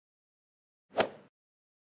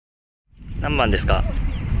何番ですか。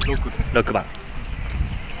6番。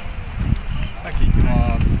先行き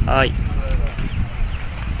ます。はい。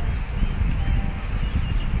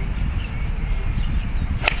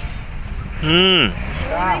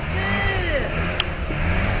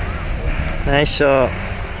ナイスショー。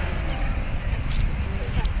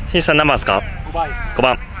しんさん何番ですか。5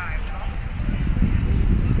番。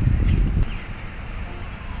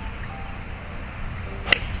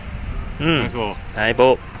ナイ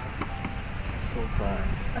ボー。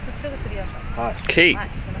そちらがするやんだ。はい。ケイ。すみ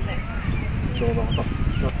ません。ちょうど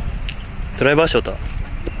ドライバーショート。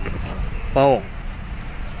ワンオン。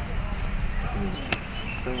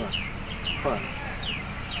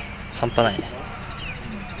半端ないね。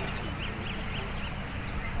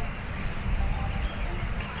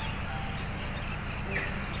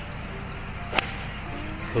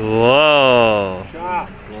うわー。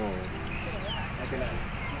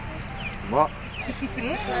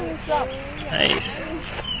ナイス。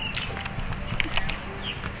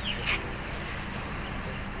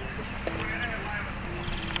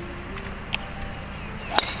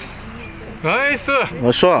ナイス。よ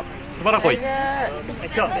っしゃ。素晴らこい。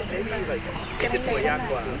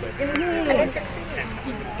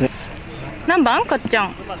何番かっちゃ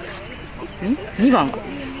ん。2番。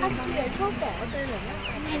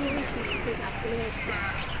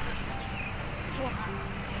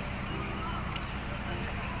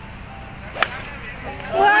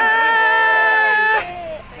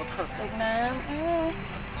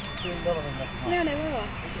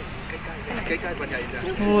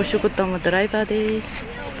おお、しょこたんもドライバーです。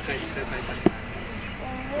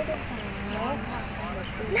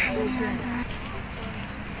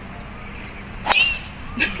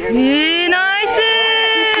ナイス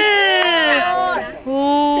ー。お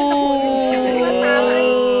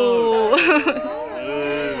お。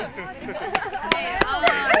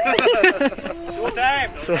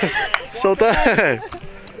ショータイム。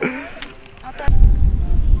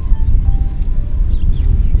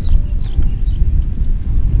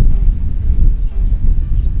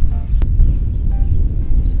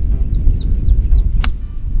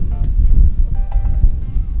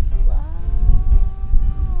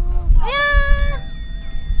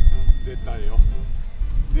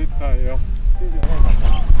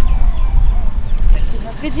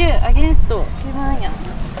110アゲンスト9番や。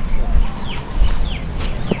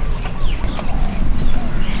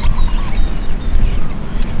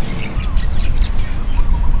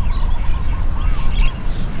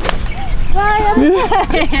わあ、やば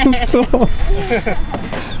い。そう。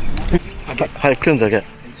早く来るんじゃけ。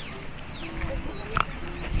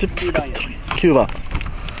チップス食った9番。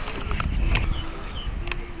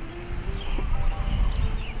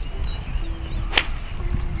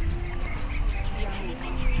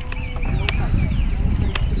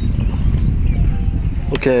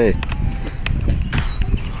オッケー。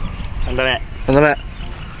3打目。3打目。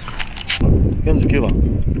49番。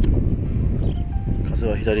風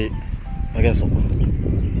は左。アゲンスト。ち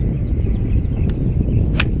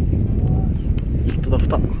ょっとだふ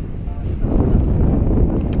た。い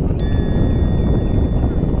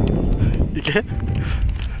け。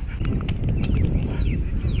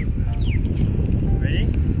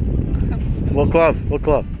ワークアップ、ワー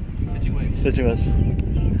クアップ。ピッチングウェッジ。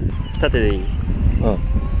縦でいい。うん。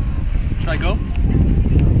Should I go?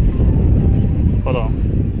 Hold on.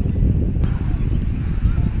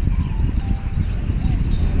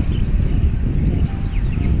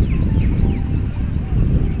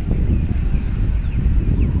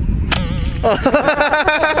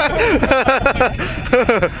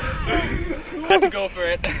 Have to go for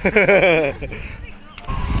it.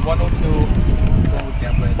 102.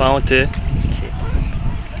 102.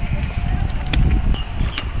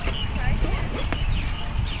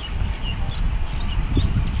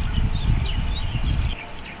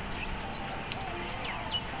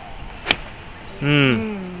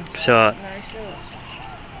 Shot.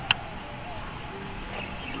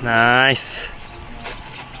 Nice.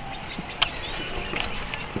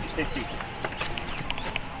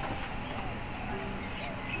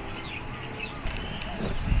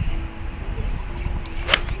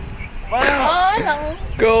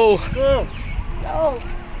 Go. Go. All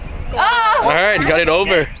right, got it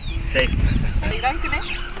over. Safe.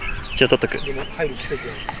 一応取っとく。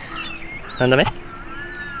何打目？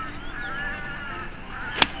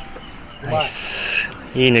ナイス。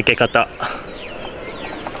いい抜け方。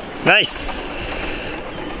ナイス。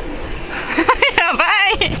やば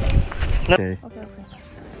い。60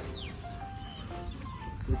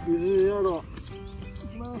ヤード。い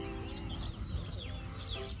きます。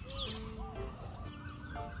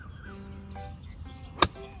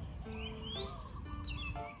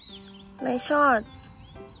ナイスショット。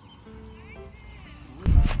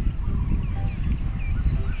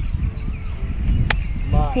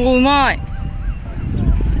お、うまい。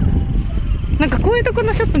なんかこういうとこ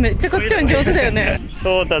のショットめっちゃかっちゃん上手だよね。シ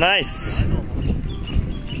ョータナイス。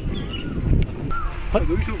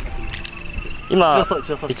今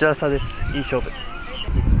1打差です。いい勝負。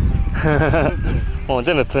もう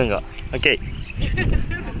全部プンが OK。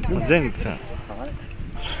 もう全部プン。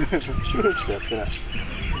プンしかやってない。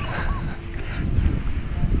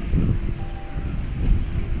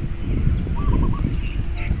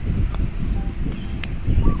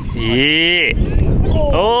いい。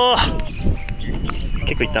おお、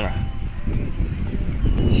結構いったな。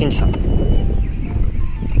しんじさん。オ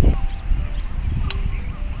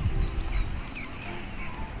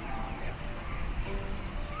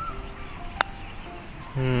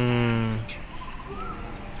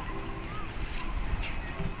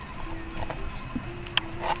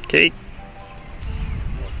ッケー。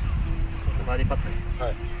バーディーパット。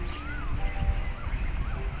はい。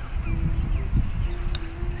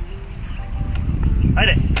入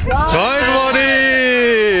れ。ナイスバーデ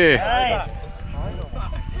ィー。ナイ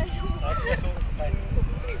ス。練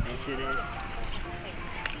習です。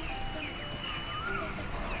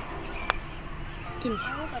いいね。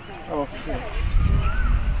あ、すごい。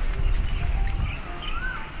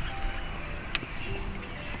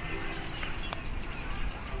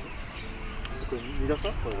これ2打差？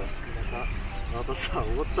これが2打差。またさ、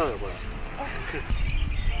終わっちゃうよこれ。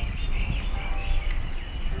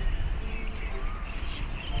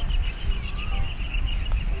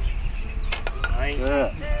はい。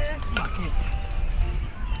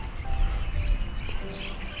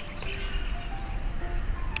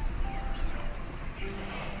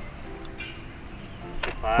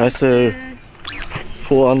ナイス。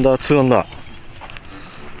4アンダー2アンダー。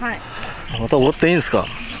はい。また終わっていいんですか？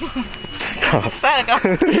スターが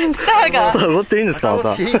終わっていいんですか？ま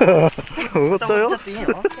た終わっちゃうよ。結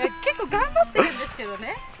構頑張ってるんですけど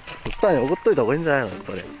ね。スターに怒っといた方がいいんじゃないの？やっ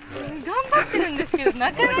ぱり頑張ってるんですけど、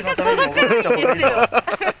なかなか届かないんですよ。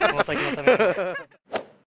この先のために。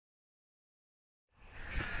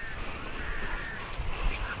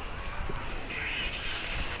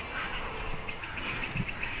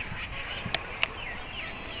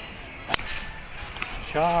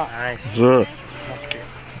ナイス。うん。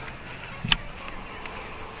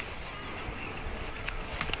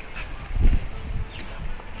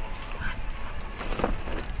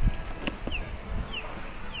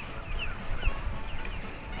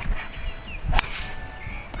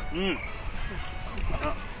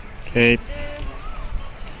OK。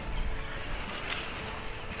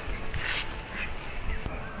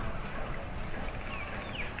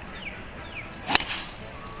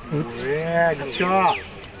グッショー。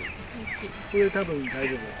これ多分大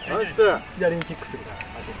丈夫。ナイス。左にキックするから。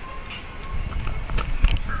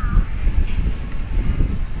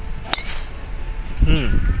う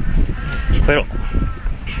ん。帰ろう。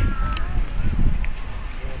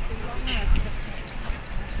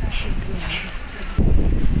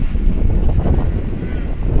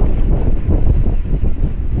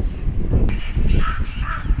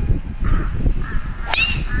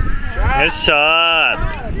よっしゃ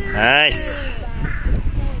ー。ナイス。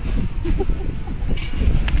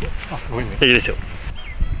大丈夫ですよ。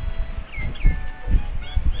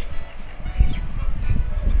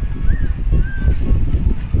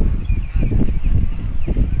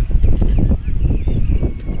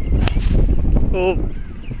おっ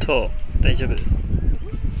と、大丈夫。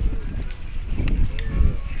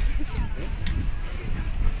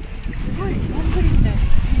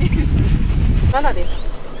7で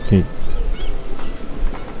す。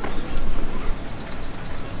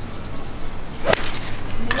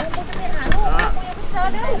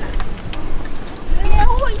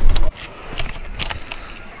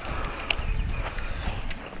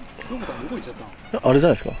あれじゃ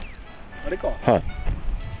ないですか。あれか。はい。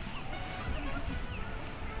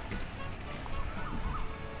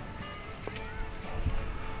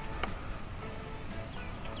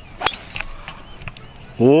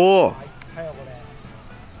おお。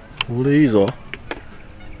これいいぞ。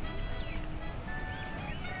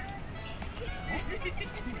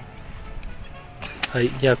はい、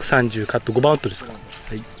230カット5番ウッドですか。は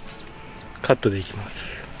い、カットでいきま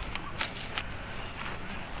す。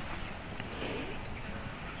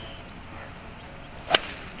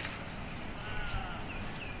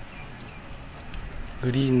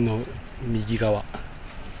グリーンの右側。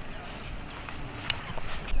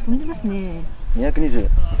飛んでますね。220。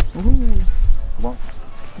おお。5番。は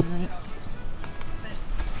い。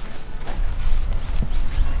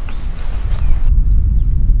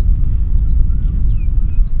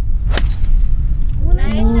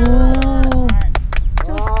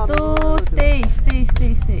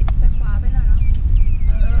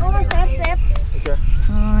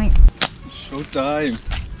Showtime.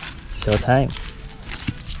 Showtime.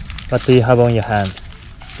 What do you have on your hand?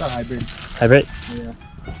 It's a hybrid. Hybrid? Yeah.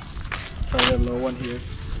 Try the low one here.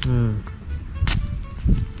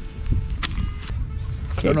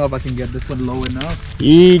 I don't know if I can get this one low enough.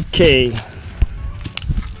 EK.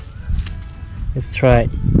 Let's try.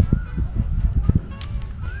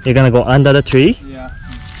 You're gonna go under the tree? Yeah.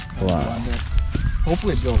 Wow. Under.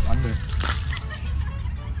 Hopefully it goes under.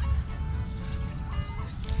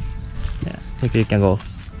 Yeah, I think you can go.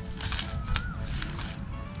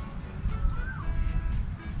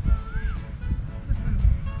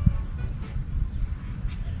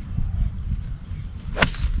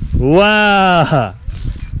 Wow!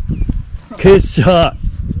 Good shot!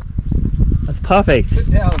 That's perfect!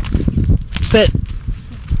 Sit down. Set!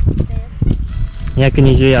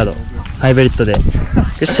 220ヤード。ハイブリッドで。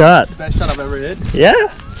Good shot! The best shot I've ever hit. Yeah!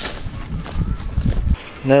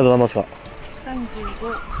 何ヤードなんますか。35。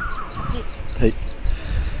はい。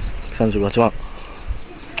38番。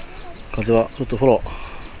風はちょっとフォロー。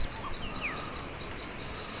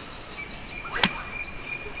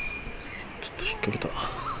ちょっと引っ掛けた。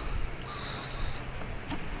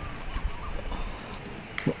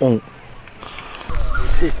オン。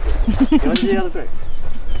40ヤードくらい。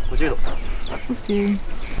50度。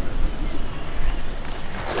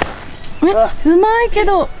うまいけ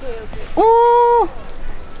ど。おお。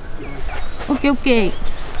オッケーオッケー。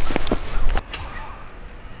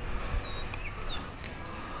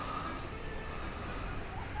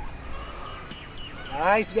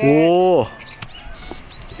ナイスです。おお。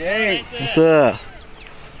ナイス。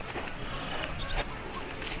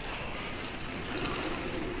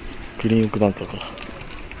グリーン奥バンカーから。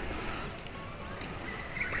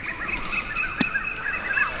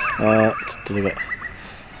ちょっとでかい。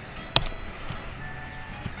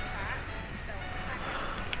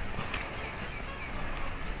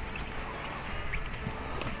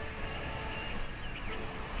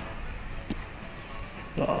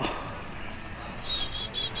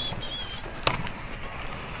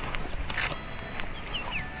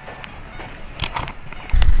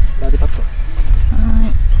バーディーパット。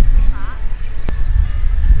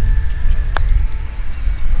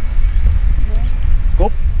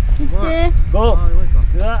ゴー！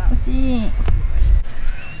惜しい。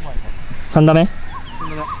3打目？う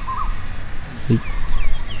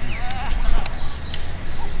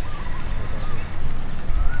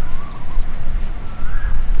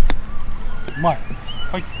まい。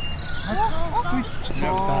はい。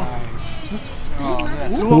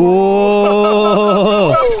お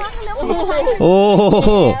お。お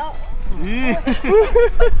お。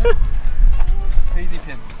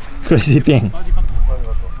クレイジーピン。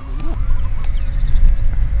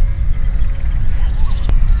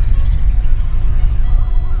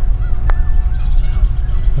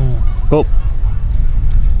ゴー。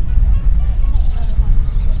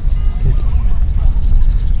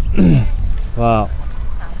わあ。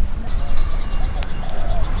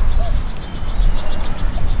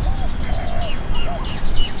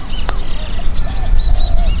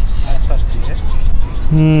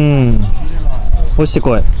落ちて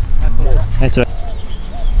こい。ナイストライ。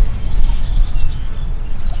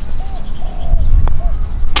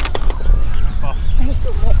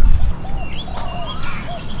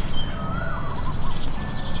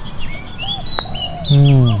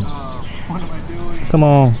Come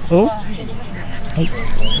on. お。はい。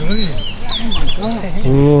お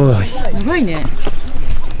ーい。やばいね。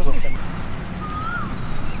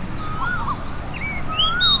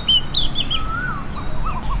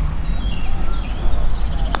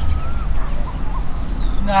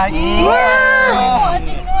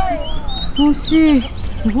惜しい。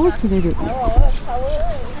すごい切れる。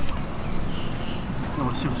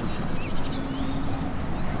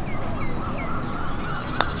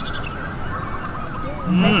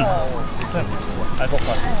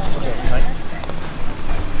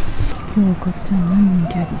今日買っちゃう何人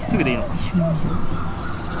キャリーすぐでいいの？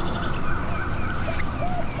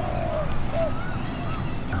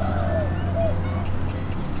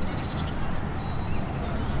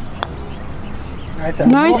ナイス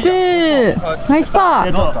ナイスパ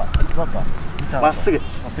ー。まっすぐ。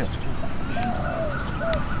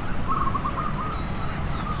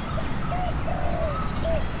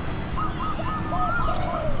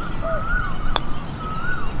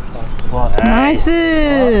ナイス。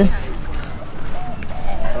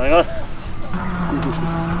お願いします。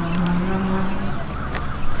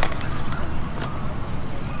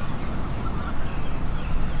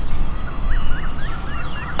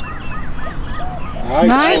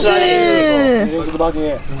ナイス。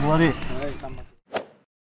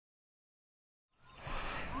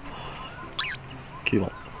9番。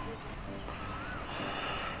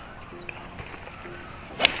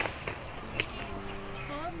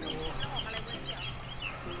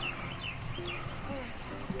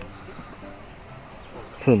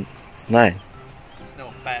9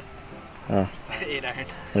 あ、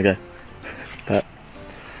OK。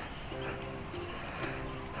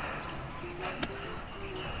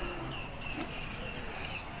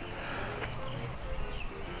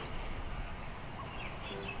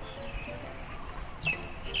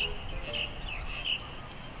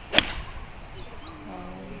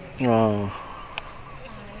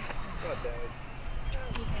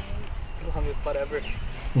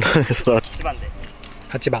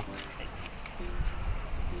8番。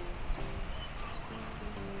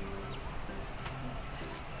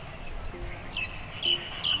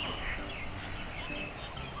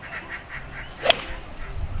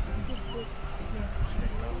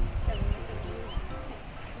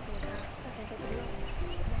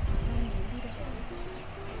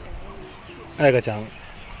あやかちゃん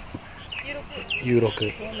U6。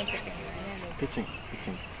 ピッチング。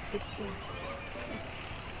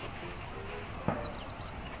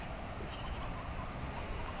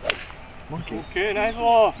オッケー、ナイス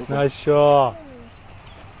ボール。ナイスショー。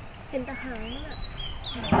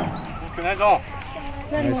ナイスオン。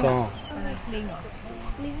ナイスオン。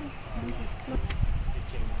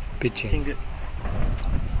ピッチング。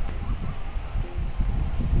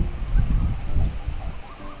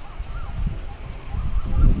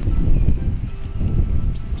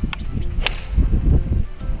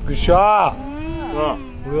グッシャー。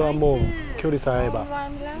これはもう距離さえ合えば。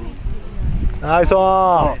ナイス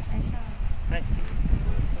オン。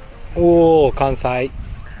おお、関西。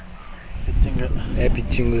ピッチング。ピッ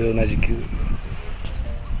チング同じく。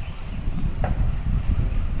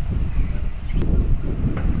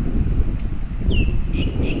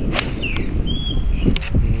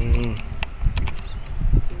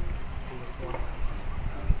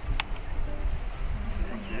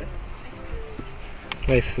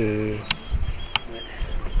ナイス。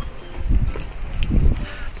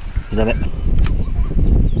ダメ。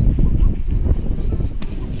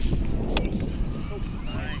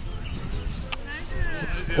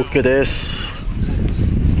OK です。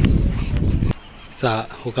さ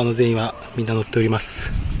あ、他の全員はみんな乗っておりま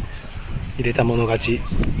す。入れた者勝ち。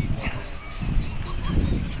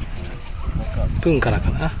分からか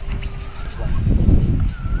な。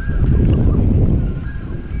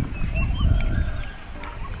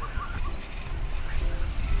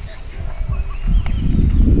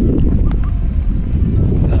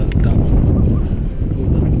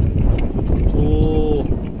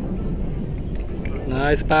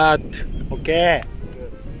ナイスパット。オッケー。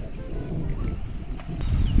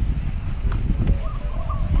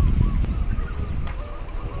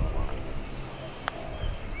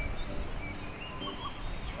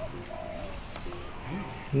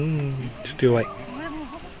ちょっと弱い。オ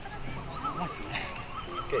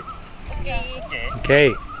ッケ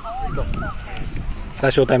ー。さ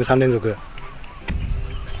あ、ショータイム3連続。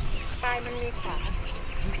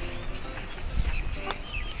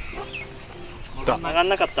曲がん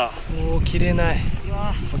なかった。おお、切れない。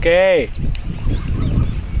オッケー。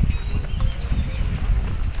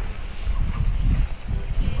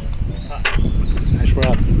ナイスブ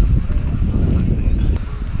ラッド。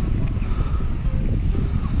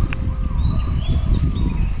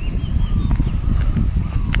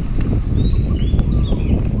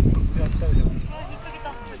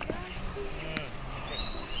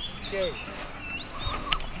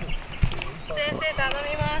先生頼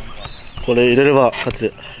みます。これ入れれば勝ち。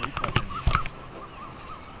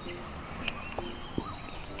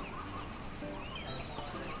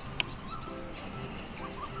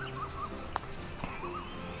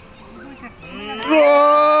う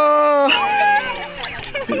わ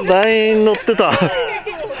ー、ライン乗ってた。